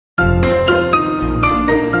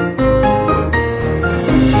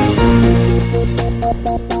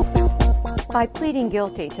By pleading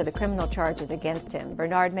guilty to the criminal charges against him,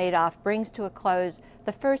 Bernard Madoff brings to a close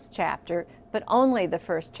the first chapter, but only the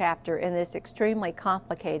first chapter in this extremely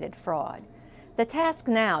complicated fraud. The task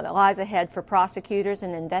now that lies ahead for prosecutors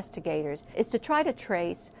and investigators is to try to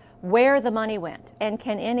trace where the money went and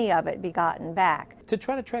can any of it be gotten back. To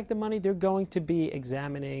try to track the money, they're going to be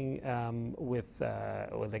examining with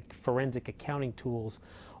forensic accounting tools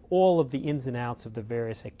all of the ins and outs of the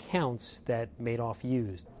various accounts that Madoff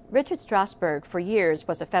used. Richard Strasberg, for years,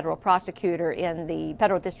 was a federal prosecutor in the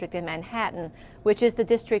Federal District in Manhattan, which is the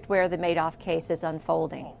district where the Madoff case is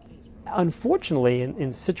unfolding. Unfortunately,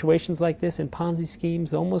 in situations like this, in Ponzi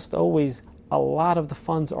schemes, almost always a lot of the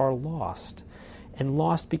funds are lost. And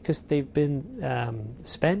lost because they've been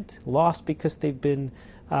spent, lost because they've been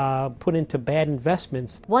put into bad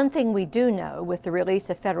investments. One thing we do know with the release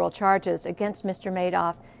of federal charges against Mr.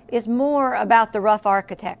 Madoff is more about the rough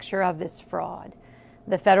architecture of this fraud.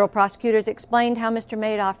 The federal prosecutors explained how Mr.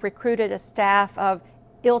 Madoff recruited a staff of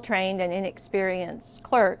ill-trained and inexperienced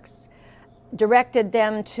clerks, directed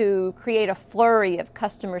them to create a flurry of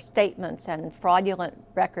customer statements and fraudulent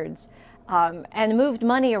records, and moved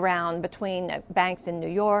money around between banks in New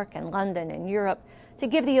York and London and Europe to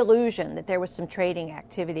give the illusion that there was some trading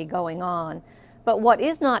activity going on. But what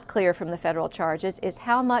is not clear from the federal charges is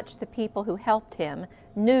how much the people who helped him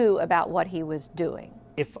knew about what he was doing.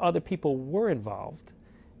 If other people were involved,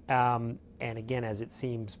 and again, as it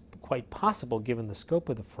seems quite possible given the scope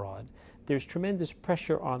of the fraud, there's tremendous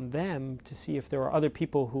pressure on them to see if there are other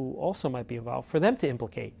people who also might be involved for them to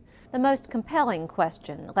implicate. The most compelling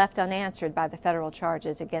question left unanswered by the federal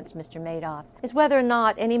charges against Mr. Madoff is whether or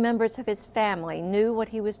not any members of his family knew what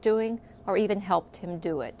he was doing or even helped him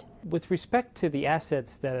do it. With respect to the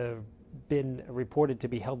assets that have been reported to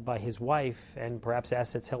be held by his wife and perhaps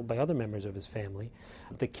assets held by other members of his family,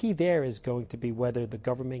 the key there is going to be whether the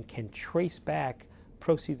government can trace back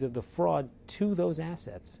proceeds of the fraud to those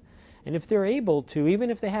assets. And if they're able to, even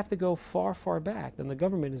if they have to go far, far back, then the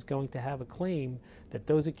government is going to have a claim that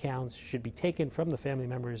those accounts should be taken from the family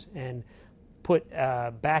members and put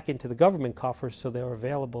back into the government coffers so they're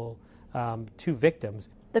available to victims.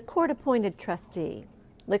 The court-appointed trustee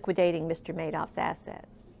liquidating Mr. Madoff's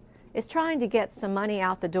assets is trying to get some money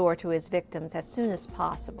out the door to his victims as soon as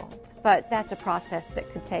possible. But that's a process that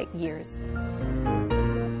could take years.